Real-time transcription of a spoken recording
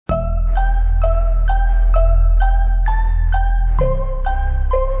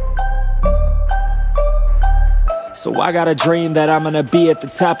So I got a dream that I'm gonna be at the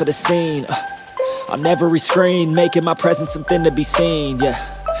top of the scene. On every screen, making my presence something to be seen, yeah.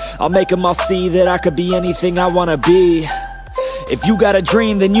 I'll make them all see that I could be anything I wanna be. If you got a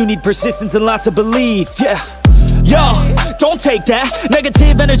dream, then you need persistence and lots of belief, yeah. Yo, don't take that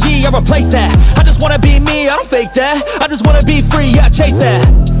negative energy, I replace that. I just wanna be me, I don't fake that. I just wanna be free, yeah, chase that.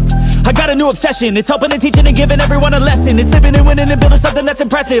 I got a new obsession, it's helping and teaching and giving everyone a lesson. It's living and winning and building something that's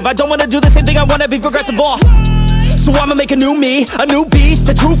impressive. I don't wanna do the same thing, I wanna be progressive, so I'ma make a new me, a new beast,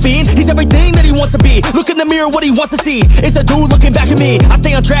 a true fiend. He's everything that he wants to be. Look in the mirror, what he wants to see is a dude looking back at me. I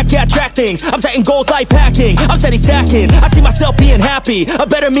stay on track, yeah, track things. I'm setting goals, life hacking. I'm steady stacking. I see myself being happy. A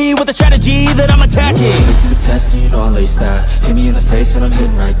better me with a strategy that I'm attacking. Put me to the test and you know I'll ace that. Hit me in the face and I'm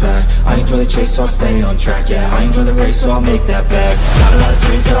hitting right back. I enjoy the chase, so I'll stay on track, yeah. I enjoy the race, so I'll make that bag. Got a lot of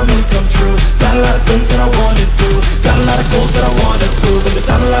dreams that I'll make come true. Got a lot of things that I wanna do. Got a lot of goals that I wanna prove. And there's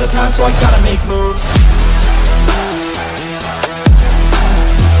not a lot of time, so I gotta make moves.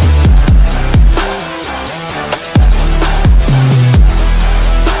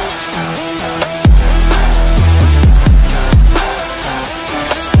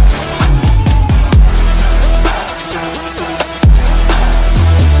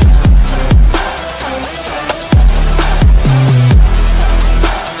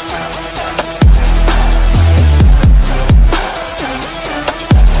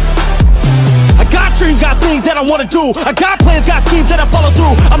 Got things that I wanna do. I got plans, got schemes that I follow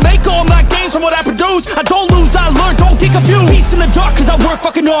through. I make all my gains from what I produce. I don't lose, I learn, don't get confused. Peace in the dark, cause I work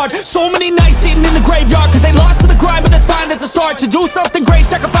fucking hard. So many nights sitting in the graveyard, cause they lost to the grind, but that's fine, that's a start. To do something great,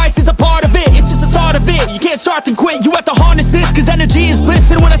 sacrifice is a part of it. It's just the start of it. You can't start then quit, you have to harness this, cause energy is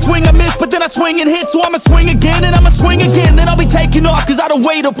bliss. And when I swing I miss, but then I swing and hit. So I'ma swing again, and I'ma swing again. Then I'll be taking off, cause I don't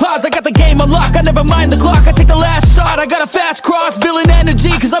wait or pause. I got the game unlocked, I never mind the clock. I take the last shot, I got a fast cross. Villain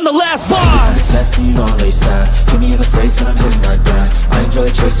energy, cause I'm the last boss. Test and you know I'll ace that. Hit me in the face and I'm hitting right back. I enjoy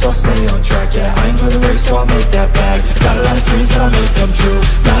the chase, so I'll stay on track, yeah. I enjoy the race, so I'll make that bag. Got a lot of dreams that I'll make come true.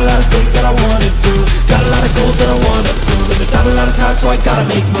 Got a lot of things that I wanna do. Got a lot of goals that I wanna prove. And there's not a lot of time, so I gotta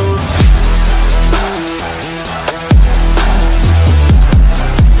make moves.